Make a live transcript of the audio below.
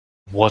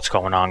What's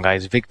going on,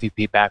 guys?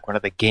 VicVP back with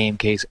another Game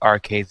Case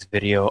Arcades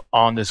video.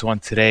 On this one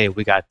today,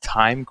 we got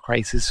Time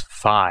Crisis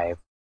 5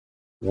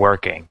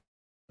 working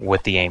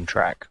with the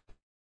Aimtrak.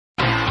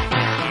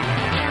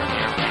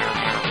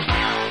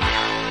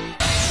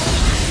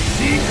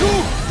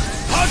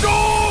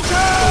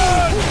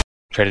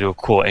 Try to do a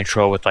cool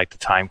intro with like the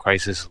Time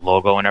Crisis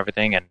logo and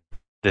everything, and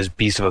this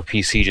beast of a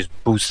PC just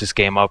boosts this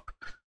game up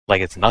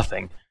like it's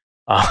nothing.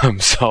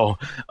 Just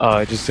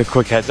a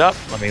quick heads up,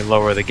 let me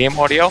lower the game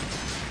audio.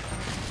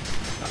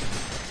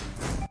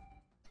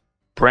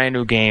 Brand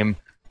new game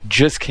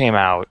just came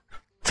out,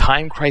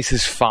 Time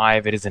Crisis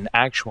 5. It is an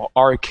actual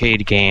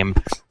arcade game,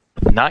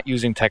 not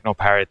using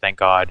TechnoParrot, thank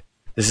God.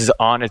 This is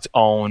on its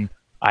own.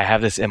 I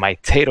have this in my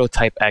Tato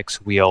Type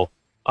X wheel.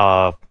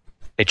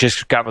 It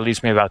just got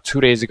released maybe about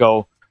 2 days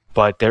ago,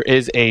 but there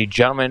is a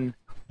gentleman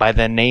by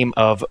the name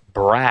of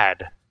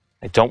Brad.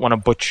 I don't want to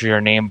butcher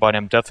your name, but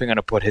I'm definitely going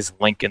to put his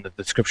link in the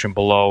description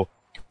below.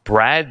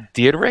 Brad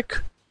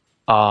Diedrich.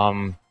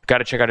 Got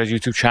to check out his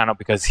YouTube channel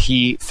because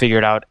he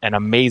figured out an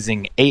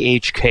amazing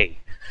AHK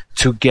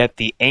to get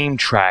the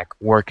Aimtrak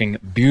working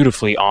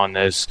beautifully on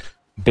this.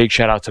 Big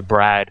shout out to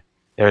Brad.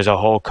 There's a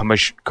whole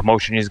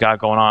commotion he's got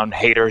going on.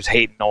 Haters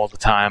hating all the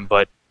time,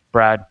 but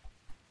Brad,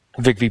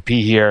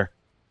 VicVP here,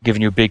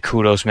 giving you big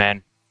kudos,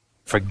 man,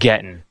 for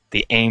getting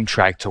the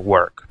Aimtrak to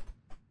work.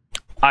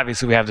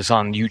 Obviously, we have this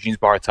on Eugene's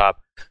bar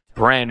top,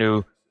 brand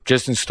new,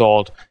 just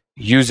installed,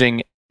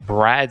 using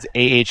Brad's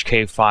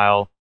AHK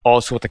file,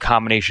 also with the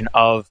combination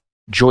of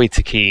Joy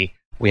to Key.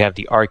 We have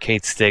the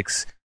arcade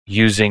sticks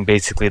using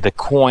basically the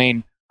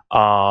coin.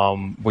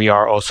 We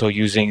are also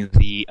using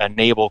the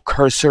enable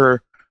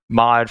cursor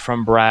mod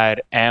from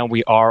Brad, and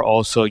we are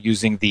also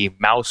using the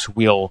mouse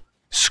wheel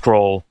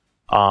scroll.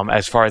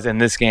 As far as in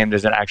this game,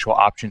 there's an actual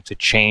option to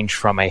change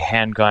from a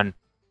handgun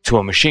to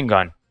a machine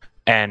gun.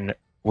 And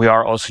we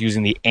are also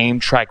using the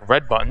Aimtrak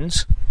red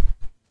buttons.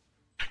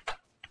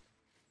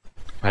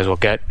 Might as well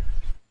get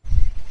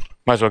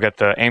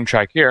the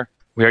Aimtrak here.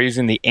 We are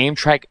using the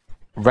Aimtrak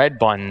red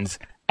buttons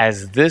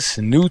as this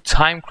new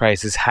Time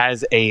Crisis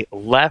has a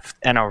left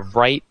and a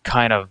right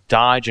kind of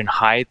dodge and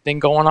hide thing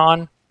going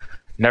on.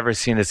 Never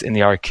seen this in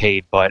the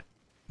arcade, but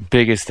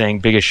biggest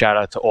shout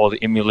out to all the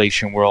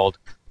emulation world.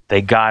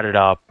 They got it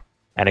up.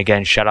 And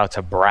again, shout out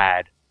to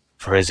Brad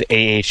for his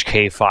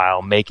AHK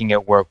file, making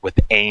it work with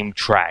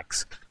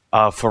Aimtraks.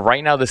 For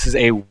right now, this is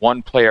a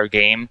one-player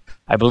game.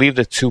 I believe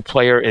the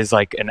two-player is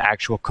like an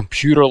actual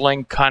computer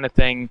link kind of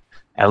thing.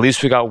 At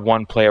least we got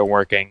one player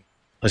working.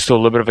 Let's do a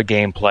little bit of a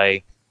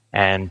gameplay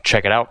and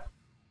check it out.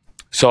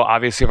 So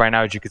obviously right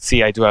now, as you can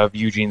see, I do have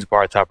Eugene's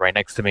bar top right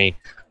next to me.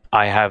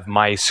 I have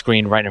my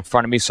screen right in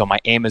front of me, so my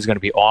aim is going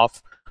to be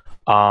off.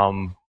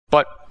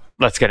 But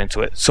let's get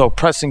into it. So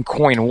pressing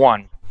coin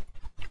 1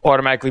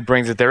 automatically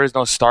brings it. There is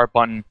no start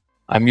button.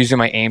 I'm using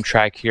my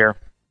Aimtrak here.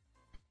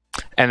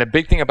 And the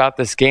big thing about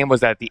this game was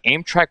that the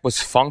Aimtrak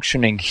was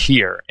functioning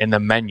here in the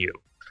menu.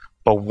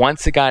 But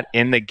once it got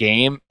in the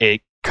game,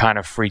 it kind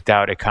of freaked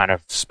out. It kind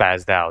of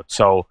spazzed out.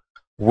 So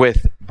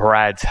with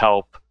Brad's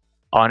help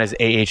on his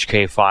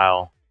AHK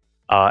file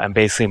and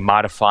basically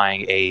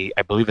modifying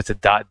I believe it's a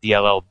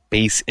 .dll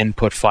base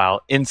input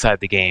file inside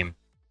the game,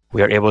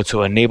 we are able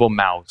to enable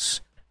mouse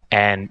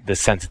and the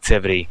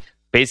sensitivity.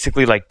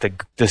 Basically, like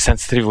the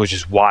sensitivity was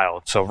just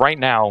wild. So right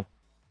now,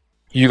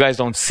 you guys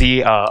don't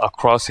see a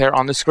crosshair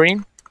on the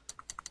screen.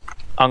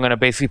 I'm going to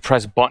basically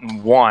press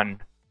button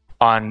 1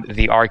 on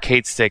the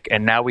arcade stick,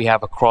 and now we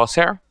have a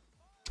crosshair.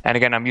 And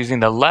again, I'm using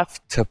the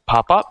left to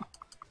pop up.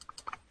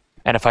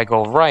 And if I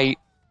go right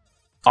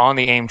on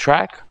the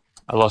Aimtrak,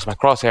 I lost my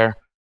crosshair,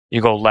 you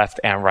go left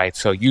and right.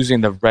 So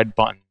using the red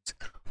buttons,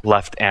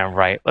 left and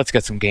right. Let's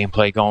get some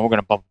gameplay going. We're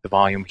going to bump the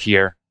volume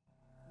here.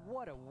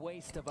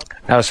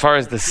 Now, as far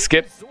as the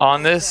skip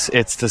on this,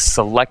 it's the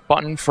select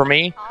button for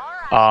me.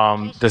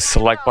 The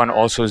select button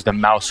also is the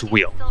mouse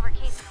wheel.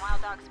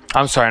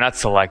 I'm sorry, not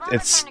select.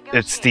 It's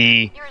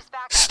the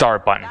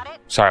start button.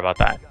 Sorry about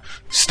that.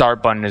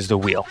 Start button is the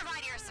wheel.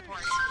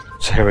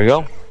 So here we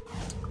go.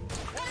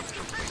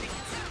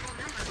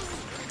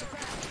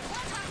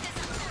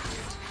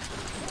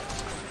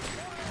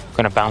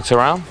 Gonna bounce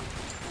around.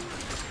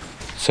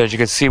 So as you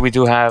can see, we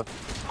do have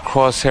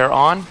crosshair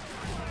on.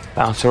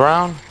 Bounce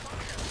around.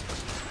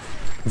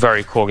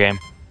 Very cool game.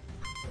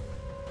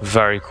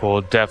 Very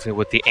cool. Definitely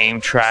with the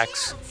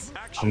Aimtraks.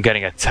 I'm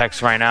getting a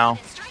text right now.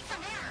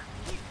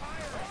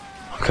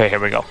 Okay, here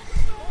we go.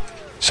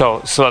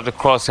 So still have the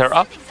crosshair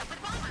up.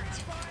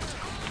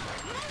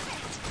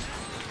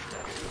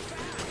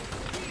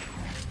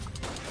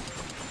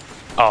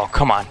 Oh,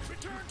 come on.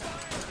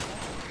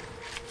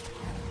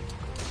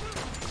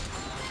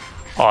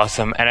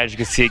 Awesome. And as you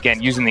can see,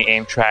 again, using the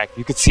Aimtrak,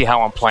 you can see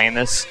how I'm playing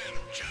this.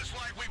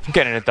 I'm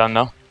getting it done,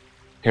 though.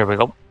 Here we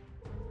go.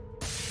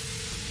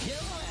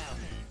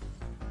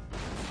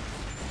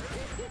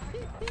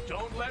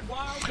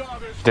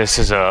 This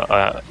is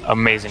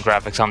amazing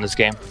graphics on this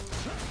game.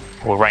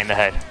 We're right in the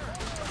head.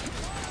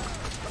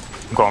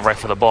 I'm going right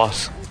for the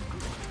boss.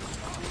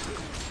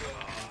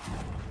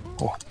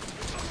 Oh,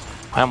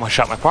 I almost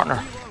shot my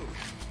partner.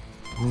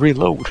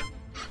 reload.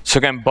 So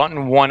again,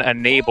 button 1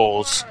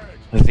 enables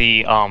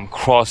the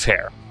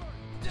crosshair.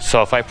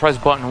 So if I press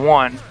button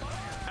 1,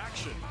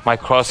 my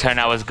crosshair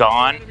now is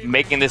gone,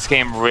 making this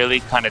game really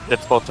kind of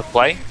difficult to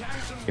play.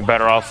 You're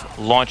better off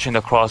launching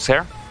the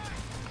crosshair.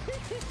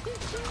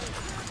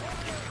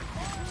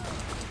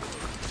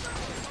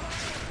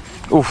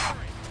 Oof.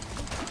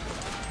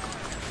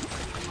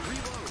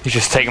 He's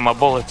just taking my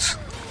bullets.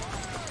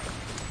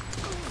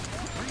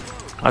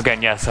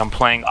 Again, yes, I'm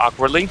playing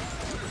awkwardly.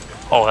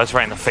 Oh, that's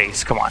right in the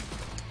face. Come on.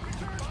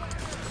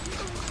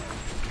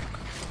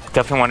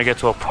 Definitely want to get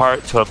to a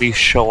part to at least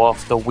show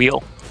off the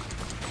wheel.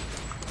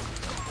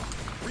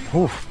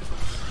 Oof.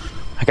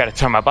 I gotta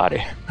turn my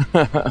body.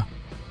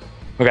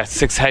 We got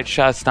 6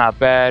 headshots, not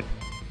bad.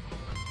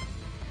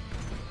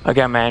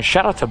 Again, man,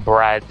 shout out to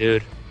Brad,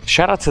 dude.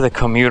 Shout out to the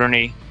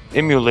community,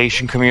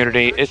 emulation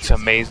community. It's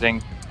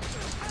amazing.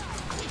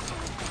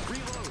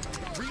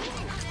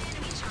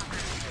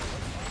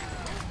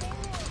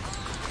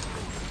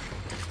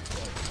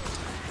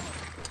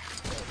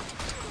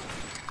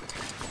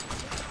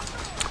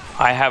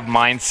 I have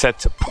mine set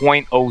to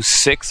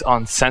 0.06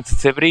 on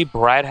sensitivity.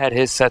 Brad had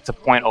his set to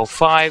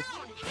 0.05.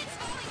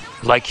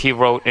 Like he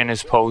wrote in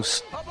his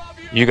post,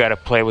 you gotta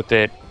play with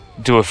it,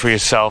 do it for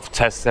yourself,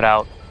 test it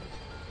out.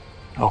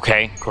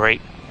 Okay,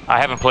 great.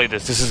 I haven't played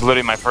this. This is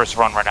literally my first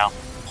run right now.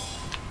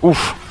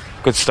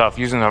 Oof, good stuff.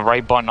 Using the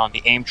right button on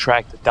the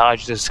Aimtrak to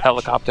dodge this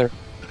helicopter.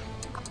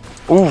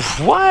 Oof,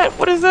 what?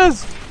 What is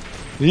this?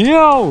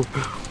 Yo,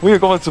 we are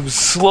going some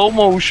slow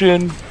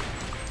motion.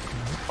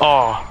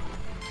 Oh.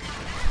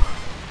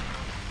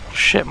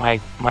 Shit, my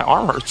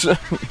arm hurts.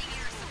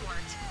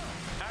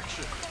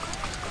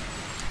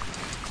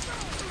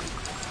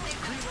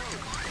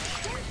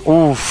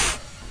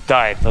 Oof.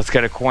 Died. Let's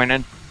get a coin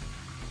in.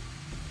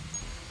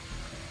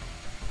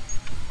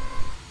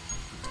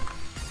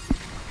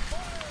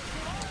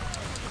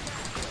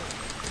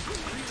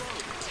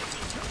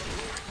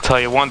 Tell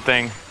you one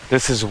thing,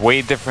 this is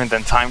way different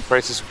than Time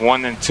Crisis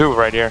 1 and 2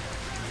 right here.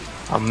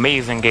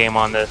 Amazing game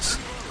on this.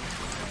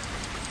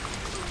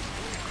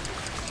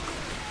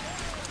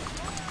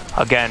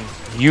 Again,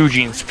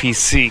 Eugene's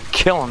PC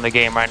killing the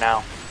game right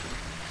now.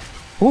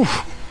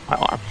 Oof, my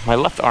arm, my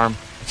left arm.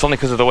 It's only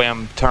because of the way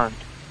I'm turned.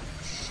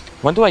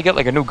 When do I get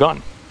like a new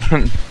gun?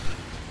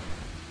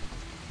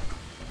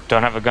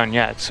 Don't have a gun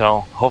yet, so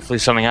hopefully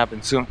something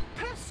happens soon.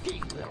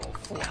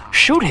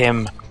 Shoot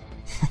him!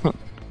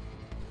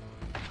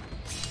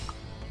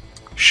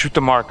 Shoot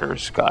the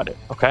markers. Got it.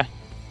 Okay.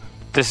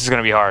 This is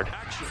gonna be hard.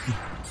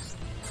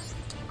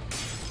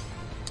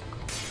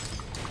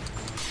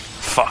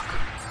 Fuck.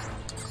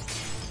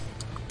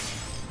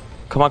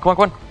 Come on, come on,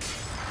 come on.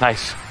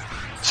 Nice.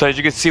 So as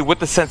you can see with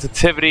the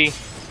sensitivity,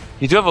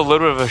 you do have a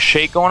little bit of a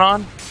shake going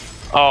on.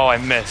 Oh, I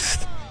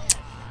missed.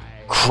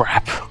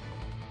 Crap.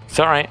 It's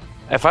alright.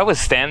 If I was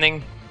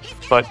standing,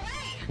 but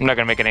I'm not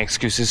gonna make any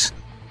excuses.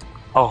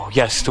 Oh,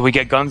 yes. Do we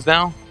get guns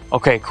now?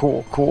 Okay,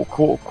 cool, cool,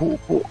 cool, cool,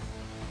 cool.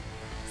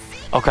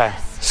 Okay,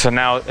 so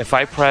now if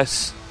I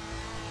press...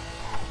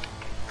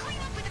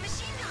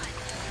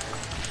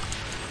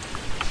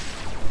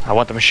 I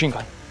want the machine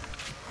gun.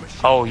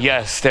 Oh,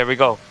 yes, there we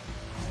go.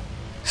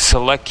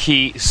 Select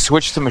key,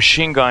 switch to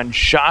machine gun,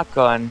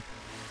 shotgun,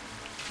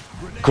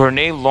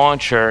 grenade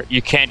launcher.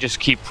 You can't just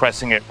keep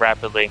pressing it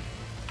rapidly.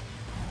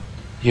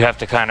 You have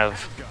to kind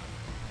of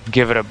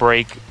give it a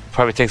break.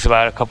 Probably takes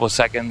about a couple of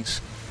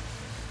seconds.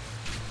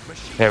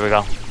 There we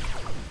go.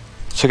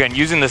 So again,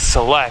 using the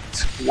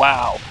select,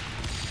 wow.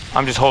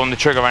 I'm just holding the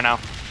trigger right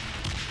now.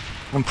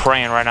 I'm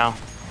praying right now.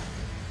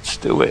 Let's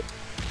do it.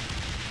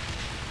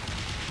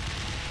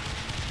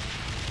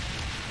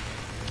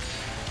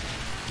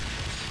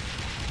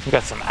 We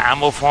got some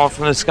ammo falling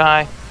from the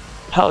sky.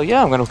 Hell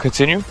yeah, I'm gonna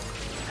continue.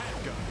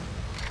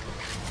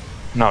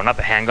 No, not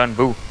the handgun,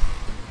 boo.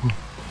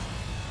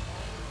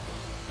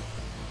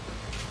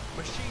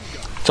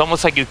 It's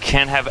almost like you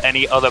can't have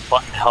any other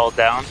button held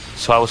down.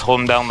 So I was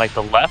holding down like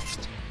the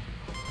left.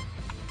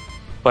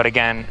 But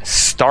again,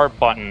 start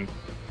button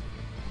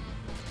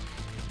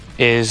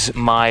is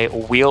my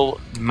wheel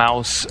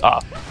mouse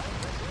up.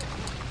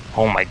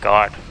 Oh my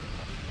god.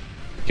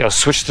 Yo,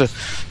 switch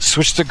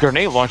the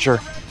grenade launcher.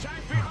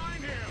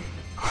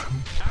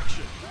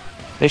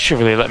 They should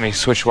really let me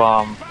switch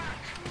while I'm...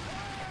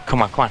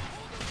 Come on, come on.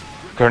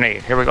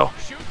 Grenade, here we go.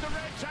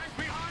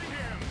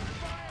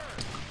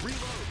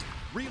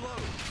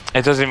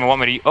 It doesn't even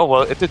want me to... Oh,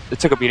 well, it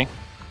took a beating.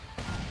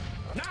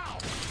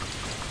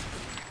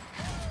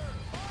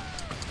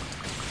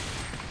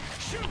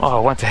 Oh, I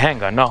went to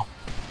handgun, no.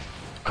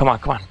 Come on,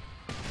 come on.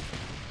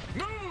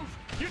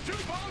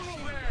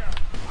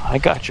 I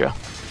gotcha.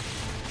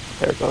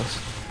 There it goes.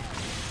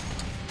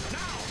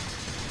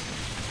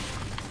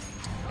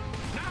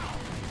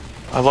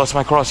 I lost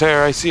my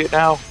crosshair, I see it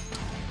now.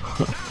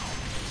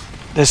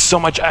 There's so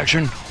much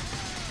action.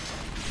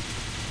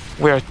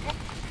 We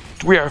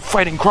are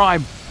fighting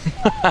crime.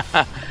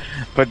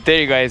 But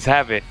there you guys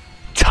have it.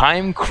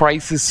 Time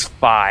Crisis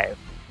 5.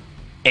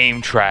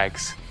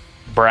 Aimtraks.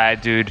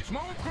 Brad, dude.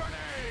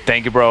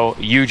 Thank you, bro.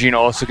 Eugene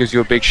also gives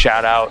you a big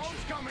shout out.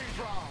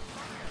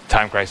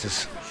 Time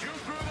Crisis.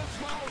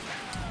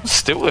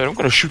 Still it. I'm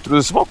gonna shoot through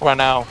the smoke right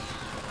now.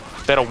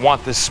 They don't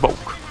want this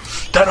smoke.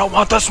 They don't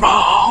want the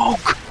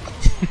smoke.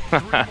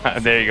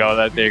 There you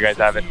go. There you guys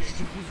have it.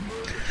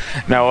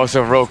 Now,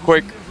 also real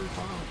quick,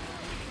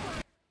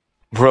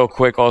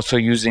 also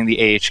using the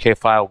AHK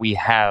file, we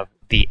have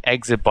the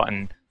exit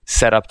button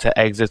set up to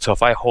exit. So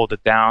if I hold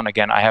it down,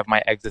 again, I have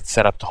my exit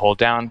set up to hold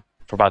down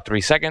for about 3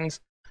 seconds.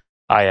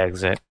 I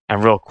exit.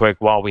 And real quick,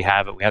 while we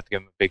have it, we have to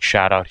give him a big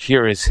shout out.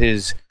 Here is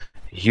his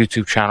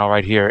YouTube channel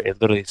right here.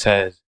 It literally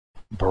says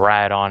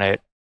Brad on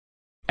it.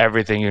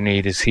 Everything you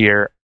need is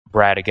here.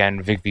 Brad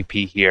again,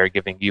 VigVP here,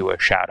 giving you a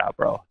shout out,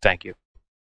 bro. Thank you.